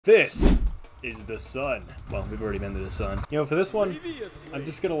This is the sun. Well, we've already been to the sun. You know, for this one, I'm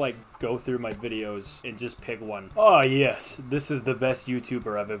just gonna like go through my videos and just pick one. Oh yes, this is the best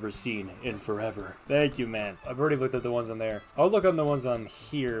YouTuber I've ever seen in forever. Thank you, man. I've already looked at the ones on there. I'll look on the ones on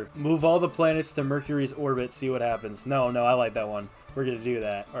here. Move all the planets to Mercury's orbit, see what happens. No, I like that one. We're gonna do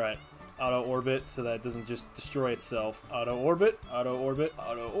that. All right. Auto orbit so that it doesn't just destroy itself. Auto orbit, auto orbit,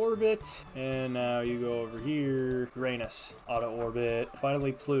 auto orbit. And now you go over here. Uranus, auto orbit.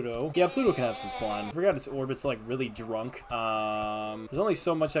 Finally Pluto. Yeah, Pluto can have some fun. I forgot its orbit's like really drunk. There's only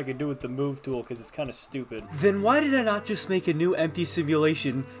so much I can do with the move tool because it's kind of stupid. Then why did I not just make a new empty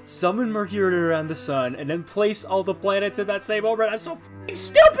simulation, summon Mercury around the sun, and then place all the planets in that same orbit? I'm so f***ing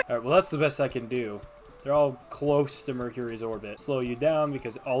stupid! Alright, well that's the best I can do. They're all close to Mercury's orbit. Slow you down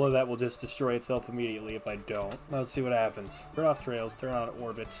because all of that will just destroy itself immediately if I don't. Let's see what happens. Turn off trails, turn on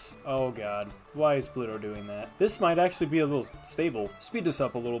orbits. Oh god. Why is Pluto doing that? This might actually be a little stable. Speed this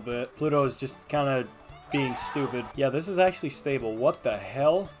up a little bit. Pluto is just kind of being stupid. Yeah, this is actually stable. What the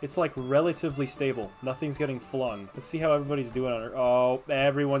hell? It's like relatively stable. Nothing's getting flung. Let's see how everybody's doing on Earth. Oh,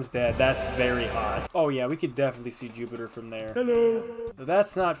 everyone's dead. That's very hot. Oh yeah, we could definitely see Jupiter from there. Hello. But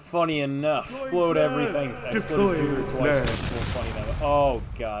that's not funny enough. Explode everything. Explode Jupiter twice. It's more funny now. Oh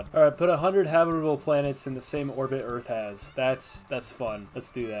god. Alright, put 100 habitable planets in the same orbit Earth has. That's fun.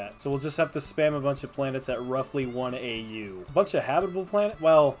 Let's do that. So we'll just have to spam a bunch of planets at roughly 1 AU. A bunch of habitable planets?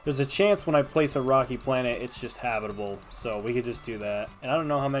 Well, there's a chance when I place a rocky planet it's just habitable, so we could just do that. And I don't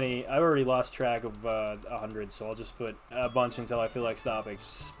know how many. I've already lost track of 100, so I'll just put a bunch until I feel like stopping.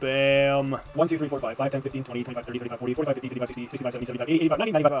 Spam 1 2 3 4 5 5 10 15 20 25 30 35 40 45 50 55 60 65 70 75 80 85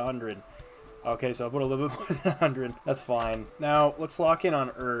 90 95 100. Okay, so I put a little bit more than 100. That's fine. Now, let's lock in on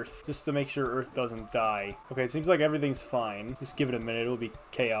Earth, just to make sure Earth doesn't die. Okay, it seems like everything's fine. Just give it a minute. It'll be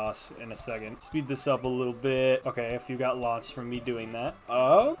chaos in a second. Speed this up a little bit. Okay, a few got launched from me doing that.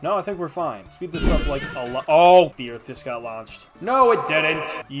 Oh? No, I think we're fine. Speed this up like a lot. Oh! The Earth just got launched. No, it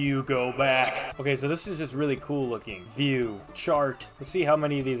didn't! You go back. Okay, so this is just really cool looking. View. Chart. Let's see how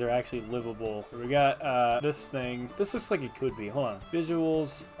many of these are actually livable. We got, this thing. This looks like it could be. Hold on.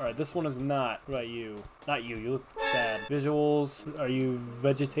 Visuals. Alright, this one is not. What about you? Not you. You look sad. Visuals. Are you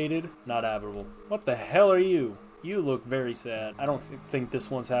vegetated? Not habitable. What the hell are you? You look very sad. I don't think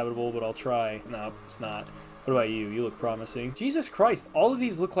this one's habitable, but I'll try. No, it's not. What about you? You look promising. Jesus Christ. All of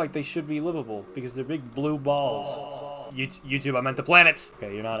these look like they should be livable because they're big blue balls. YouTube, I meant the planets.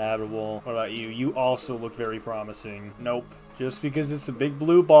 Okay, you're not habitable. What about you? You also look very promising. Nope. Just because it's a big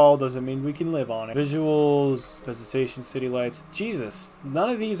blue ball doesn't mean we can live on it. Visuals, vegetation, city lights. Jesus, none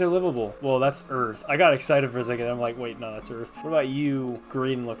of these are livable. Well, that's Earth. I got excited for a second. I'm like, wait, no, that's Earth. What about you?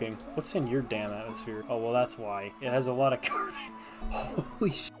 Green looking. What's in your damn atmosphere? Oh, well, that's why. It has a lot of carbon.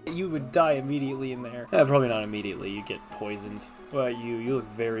 Holy shit, you would die immediately in there. Probably not immediately. You get poisoned. What about you? You look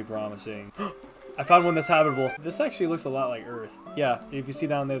very promising. I found one that's habitable. This actually looks a lot like Earth. Yeah, if you see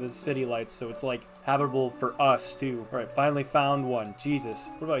down there, there's city lights, so it's like habitable for us too. All right, finally found one.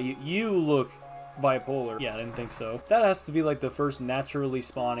 Jesus. What about you? You look bipolar. Yeah, I didn't think so. That has to be like the first naturally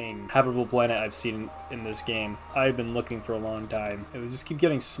spawning habitable planet I've seen in this game. I've been looking for a long time. It just keep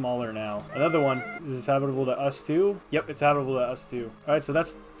getting smaller now. Another one. Is this habitable to us too? Yep, it's habitable to us too. All right, so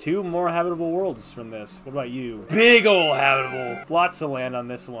that's 2 more habitable worlds from this. What about you? Big ol' habitable. Lots of land on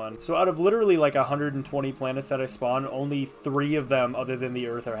this one. So out of literally like 120 planets that I spawned, only 3 of them other than the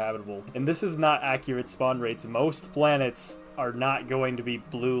Earth are habitable. And this is not accurate spawn rates. Most planets are not going to be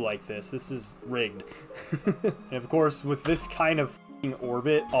blue like this. This is rigged. And of course, with this kind of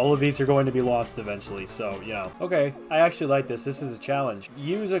orbit, all of these are going to be launched eventually, so you know. Okay, I actually like this. This is a challenge.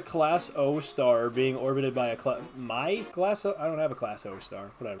 Use a class O star being orbited by a my class O? I don't have a class O star.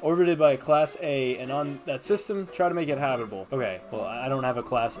 Whatever. Orbited by a class A, and on that system, try to make it habitable. Okay, well, I don't have a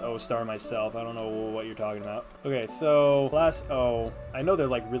class O star myself. I don't know what you're talking about. Okay, so class O. I know they're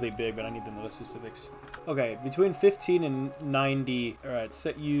like really big, but I need to know the specifics. Okay, between 15 and 90. All right,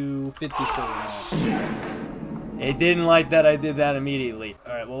 set you 50 solar mass. It didn't like that I did that immediately.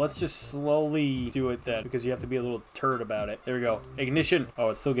 Alright, well, let's just slowly do it then, because you have to be a little turd about it. There we go. Ignition. Oh,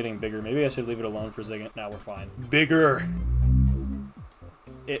 it's still getting bigger. Maybe I should leave it alone for a second. Now we're fine. Bigger.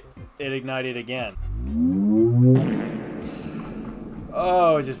 It ignited again.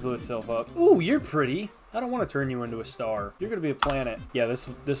 Oh, it just blew itself up. Ooh, you're pretty. I don't want to turn you into a star. You're going to be a planet. Yeah,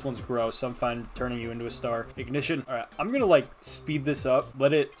 this one's gross. I'm fine turning you into a star. Ignition. All right, I'm going to like speed this up.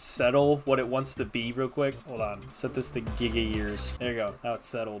 Let it settle what it wants to be real quick. Hold on. Set this to giga years. There you go. Now it's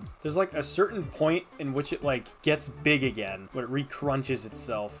settled. There's like a certain point in which it like gets big again, but it recrunches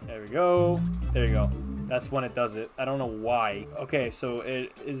itself. There we go. There you go. That's when it does it. I don't know why. Okay, so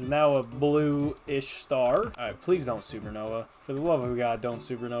it is now a blue-ish star. All right, please don't supernova. For the love of God, don't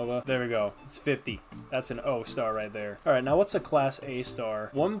supernova. There we go. It's 50. That's an O star right there. All right, now what's a class A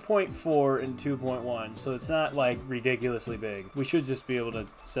star? 1.4 and 2.1, so it's not like ridiculously big. We should just be able to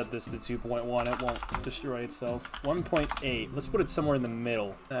set this to 2.1. It won't destroy itself. 1.8. Let's put it somewhere in the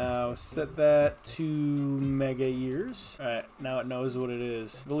middle. Now set that to mega years. All right, now it knows what it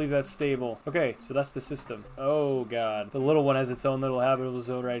is. I believe that's stable. Okay, so that's the system. Oh God, the little one has its own little habitable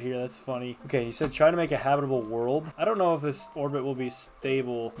zone right here. That's funny. Okay, you said try to make a habitable world. I don't know if this orbit will be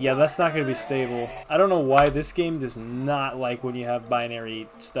stable. Yeah, that's not going to be stable. I don't know why this game does not like when you have binary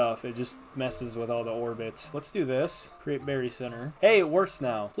stuff. It just messes with all the orbits. Let's do this. Create berry center. Hey, it works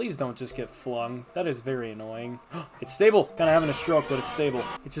now. Please don't just get flung. That is very annoying. It's stable. Kind of having a stroke, but it's stable.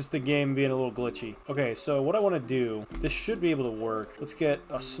 It's just the game being a little glitchy. Okay, so what I want to do, this should be able to work. Let's get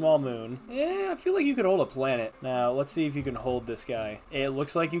a small moon. Yeah, I feel like you could hold a planet. Now, let's see if you can hold this guy. It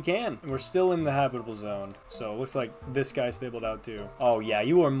looks like you can. We're still in the habitable zone. So it looks like this guy's stabled out too. Oh yeah,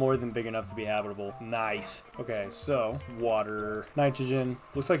 you are more than big enough to be habitable. Nice. Okay, so water, nitrogen.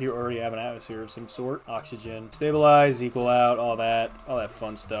 Looks like you already have an atmosphere of some sort. Oxygen. Stabilize, equal out, all that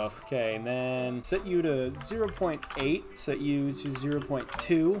fun stuff. Okay, and then set you to 0.8. Set you to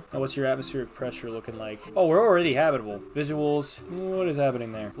 0.2. Now what's your atmospheric pressure looking like? Oh, we're already habitable. Visuals. What is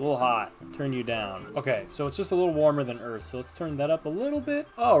happening there? It's a little hot. Turn you down. Okay, so it's just a little warmer than Earth. So let's turn that up a little bit.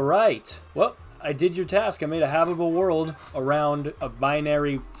 All right. Well, I did your task. I made a habitable world around a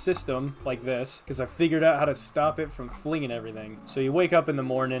binary system like this because I figured out how to stop it from flinging everything. So you wake up in the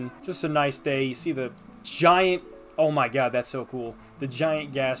morning, just a nice day. You see the giant, oh my God, that's so cool. The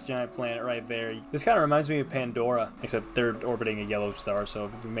giant gas giant planet right there. This kind of reminds me of Pandora, except they're orbiting a yellow star,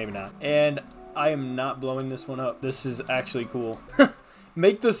 so maybe not. And I am not blowing this one up. This is actually cool.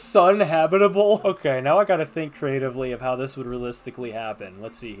 Make the sun habitable? Okay, now I gotta think creatively of how this would realistically happen.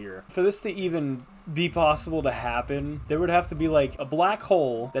 Let's see here. For this to even be possible to happen, there would have to be like a black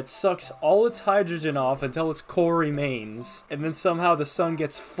hole that sucks all its hydrogen off until its core remains, and then somehow the sun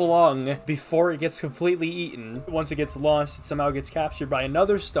gets flung before it gets completely eaten. Once it gets launched, it somehow gets captured by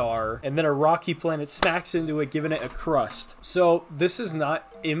another star, and then a rocky planet smacks into it, giving it a crust. So this is not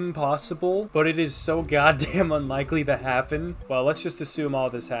impossible, but it is so goddamn unlikely to happen. Well, let's just assume all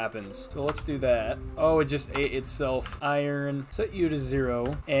this happens. So let's do that. Oh, it just ate itself. Iron. Set you to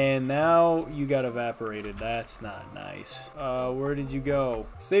 0. And now you got evaporated. That's not nice. Where did you go?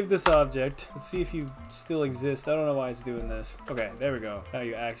 Save this object. Let's see if you still exist. I don't know why it's doing this. Okay, there we go. Now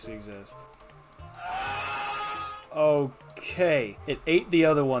you actually exist. Okay, it ate the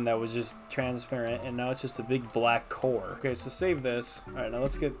other one that was just transparent, and now it's just a big black core. Okay, so save this. All right, now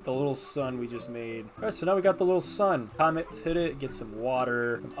let's get the little sun we just made. All right, so now we got the little sun. Comets hit it, get some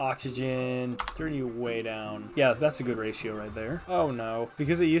water, some oxygen, turn you way down. Yeah, that's a good ratio right there. Oh no,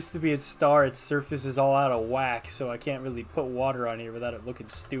 because it used to be a star, its surface is all out of whack, so I can't really put water on here without it looking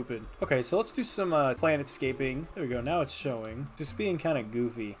stupid. Okay, so let's do some planetscaping. There we go, now it's showing. Just being kind of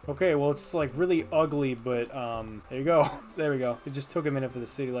goofy. Okay, well, it's like really ugly, but there you go. There we go. It just took a minute for the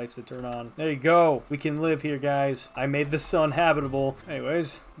city lights to turn on. There you go. We can live here, guys. I made the sun habitable.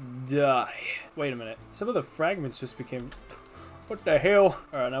 Anyways, die. Wait a minute. Some of the fragments just became... What the hell?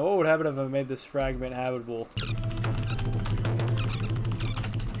 Alright, now what would happen if I made this fragment habitable?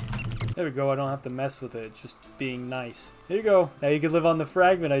 There we go, I don't have to mess with it. It's just being nice. There you go. Now you can live on the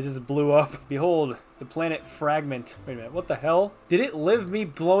fragment I just blew up. Behold, the planet fragment. Wait a minute, what the hell? Did it live me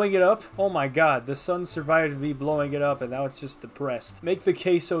blowing it up? Oh my God, the sun survived me blowing it up and now it's just depressed. Make the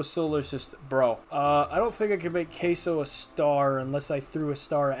Queso solar system. Bro, I don't think I can make Queso a star unless I threw a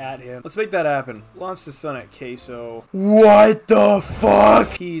star at him. Let's make that happen. Launch the sun at Queso. What the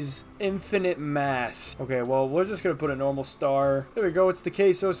fuck? He's infinite mass. Okay, well, we're just gonna put a normal star. There we go, it's the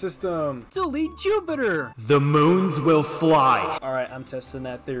Queso system. Delete Jupiter. The moons will fly. All right, I'm testing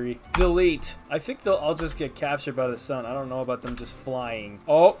that theory. Delete. I think they'll all just get captured by the sun. I don't know about them just flying.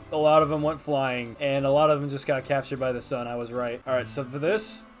 Oh, a lot of them went flying, and a lot of them just got captured by the sun. I was right. All right, so for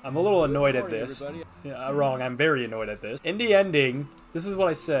this, I'm a little annoyed at this. Yeah, wrong. I'm very annoyed at this. In the ending, this is what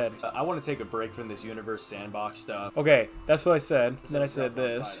I said. I want to take a break from this universe sandbox stuff. Okay, that's what I said. Then I said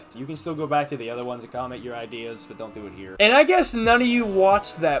this. You can still go back to the other ones and comment your ideas, but don't do it here. And I guess none of you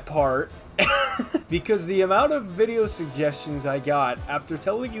watched that part. Because the amount of video suggestions I got after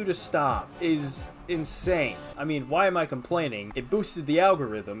telling you to stop is insane. I mean, why am I complaining? It boosted the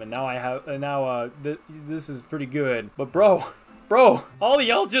algorithm, and now I have, this is pretty good. But bro, all of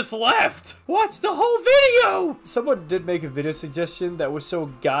y'all just left. Watch the whole video. Someone did make a video suggestion that was so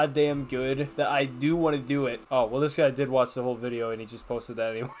goddamn good that I do want to do it. Oh, well, this guy did watch the whole video and he just posted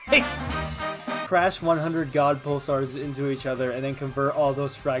that anyways. crash 100 God Pulsars into each other and then convert all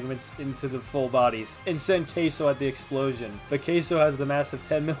those fragments into the full bodies and send Queso at the explosion. But Queso has the mass of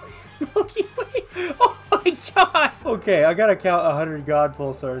 10 million Milky Way. Oh my god! Okay, I gotta count 100 God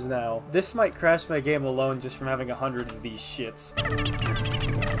Pulsars now. This might crash my game alone just from having 100 of these shits.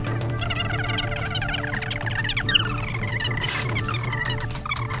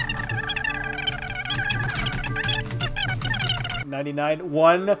 99,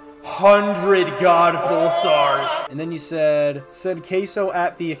 100 God Pulsars. And then you said, send Queso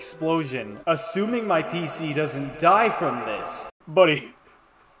at the explosion, assuming my PC doesn't die from this. Buddy,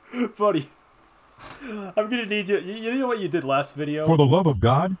 buddy, I'm gonna need you. You know what you did last video? For the love of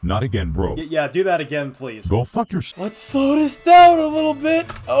God, not again, bro. Yeah, do that again, please. Go fuck your... Let's slow this down a little bit.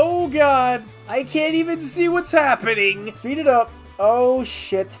 Oh god, I can't even see what's happening. Speed it up. Oh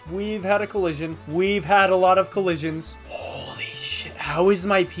shit. We've had a collision. We've had a lot of collisions. Holy shit. How is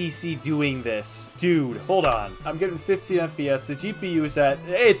my PC doing this? Dude, hold on. I'm getting 15 FPS. The GPU is at...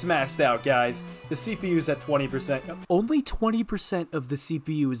 It's maxed out, guys. The CPU is at 20%. Only 20% of the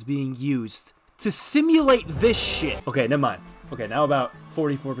CPU is being used to simulate this shit. Okay, never mind. Okay, now about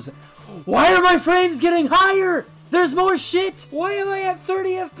 44%. Why are my frames getting higher? There's more shit! Why am I at 30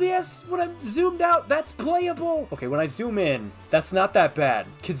 FPS when I'm zoomed out? That's playable! Okay, when I zoom in, that's not that bad.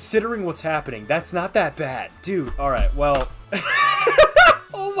 Considering what's happening, that's not that bad. Dude, alright, well...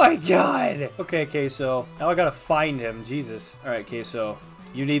 Oh my god! Okay, Queso. Now I gotta find him. Jesus. Alright, Queso.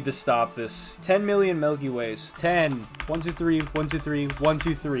 You need to stop this. 10 million Milky Ways. 10. 1, 2, 3, 1, 2, 3, 1,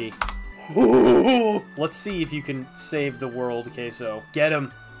 2, 3. Let's see if you can save the world, Queso. Get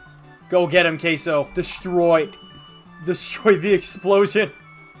him. Go get him, Queso. Destroy the explosion.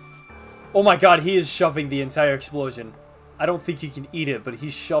 Oh my god, he is shoving the entire explosion. I don't think he can eat it, but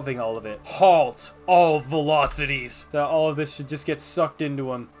he's shoving all of it. Halt all velocities. So all of this should just get sucked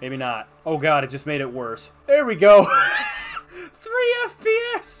into him. Maybe not. Oh god, it just made it worse. There we go. 3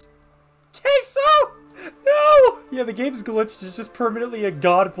 FPS. Queso! No! Yeah, the game's glitched. There's just permanently a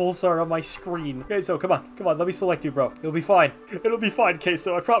God Pulsar on my screen. Queso, come on. Come on, let me select you, bro. It'll be fine. It'll be fine,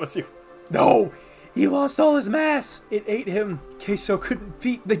 Queso. I promise you. No! He lost all his mass! It ate him. Queso couldn't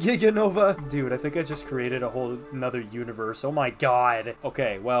beat the Giganova. Dude, I think I just created a whole another universe. Oh my god.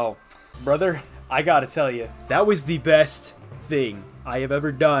 Okay, well, brother, I gotta tell you, that was the best thing I have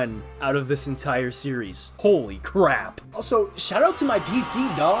ever done out of this entire series. Holy crap. Also, shout out to my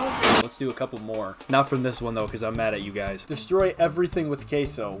PC, dog. Let's do a couple more. Not from this one, though, because I'm mad at you guys. Destroy everything with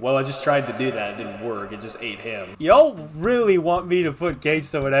Queso. Well, I just tried to do that. It didn't work. It just ate him. Y'all really want me to put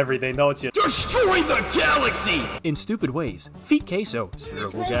Queso in everything, don't you? Destroy the galaxy! In stupid ways. Feed Queso.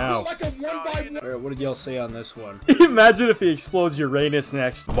 Circle cow. Alright, what did y'all say on this one? Imagine if he explodes Uranus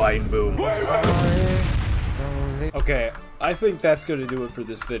next. Vine boom. Okay, I think that's going to do it for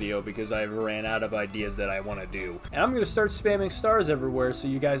this video because I ran out of ideas that I want to do. And I'm going to start spamming stars everywhere so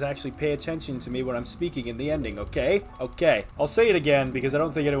you guys actually pay attention to me when I'm speaking in the ending, okay? Okay. I'll say it again because I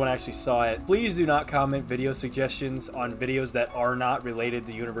don't think anyone actually saw it. Please do not comment video suggestions on videos that are not related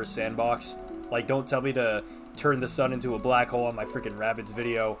to Universe Sandbox. Like, don't tell me to turn the sun into a black hole on my freaking Rabbids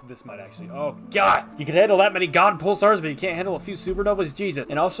video. This might actually... Oh, God! You can handle that many God Pulsars, but you can't handle a few supernovas? Jesus.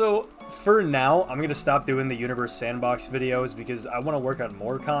 And also, for now, I'm gonna stop doing the Universe Sandbox videos because I want to work on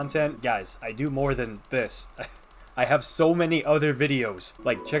more content. Guys, I do more than this. I have so many other videos.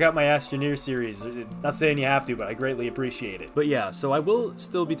 Like, check out my Astroneer series. Not saying you have to, but I greatly appreciate it. But yeah, so I will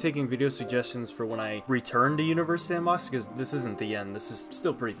still be taking video suggestions for when I return to Universe Sandbox, because this isn't the end. This is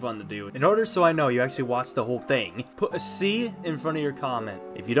still pretty fun to do. In order so I know you actually watched the whole thing, put a C in front of your comment.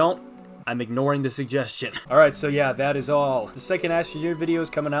 If you don't, I'm ignoring the suggestion. Alright, so yeah, that is all. The second Astroneer video is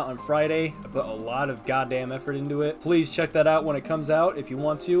coming out on Friday. I put a lot of goddamn effort into it. Please check that out when it comes out if you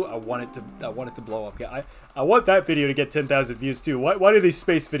want to. I want it to blow up. I want that video to get 10,000 views too. Why do these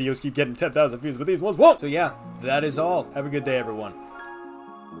space videos keep getting 10,000 views, but these ones won't? So yeah, that is all. Have a good day, everyone.